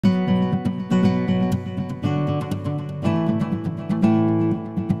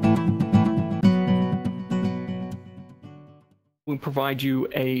We provide you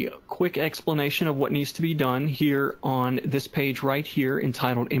a quick explanation of what needs to be done here on this page right here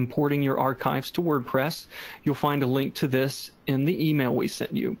entitled Importing Your Archives to WordPress. You'll find a link to this in the email we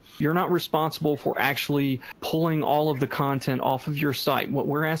sent you. You're not responsible for actually pulling all of the content off of your site. What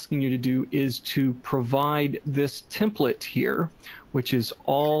we're asking you to do is to provide this template here, which is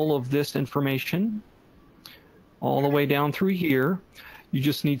all of this information all the way down through here. You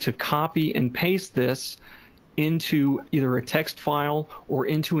just need to copy and paste this into either a text file or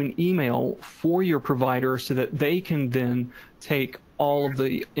into an email for your provider so that they can then take all of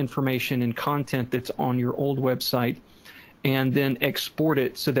the information and content that's on your old website and then export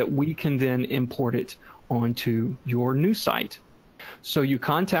it so that we can then import it onto your new site. So you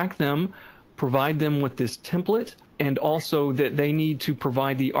contact them, provide them with this template, and also that they need to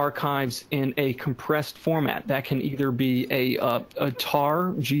provide the archives in a compressed format. That can either be a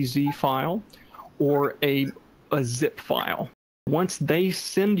tar GZ file or a zip file. Once they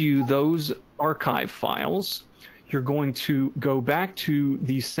send you those archive files, you're going to go back to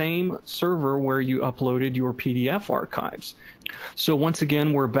the same server where you uploaded your PDF archives. So once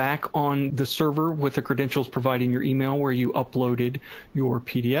again, we're back on the server with the credentials providing your email where you uploaded your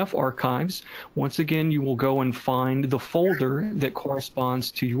PDF archives. Once again, you will go and find the folder that corresponds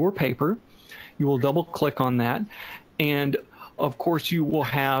to your paper. You will double click on that. And of course, you will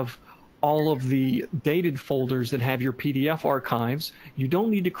have all of the dated folders that have your PDF archives. You don't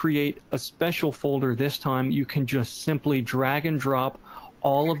need to create a special folder this time. You can just simply drag and drop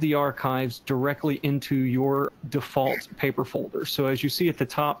all of the archives directly into your default paper folder. So as you see at the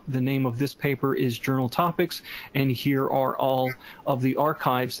top, the name of this paper is Journal Topics, and here are all of the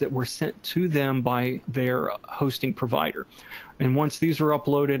archives that were sent to them by their hosting provider. And once these are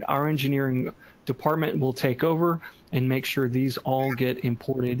uploaded, our engineering department will take over and make sure these all get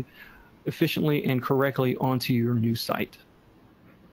imported efficiently and correctly onto your new site.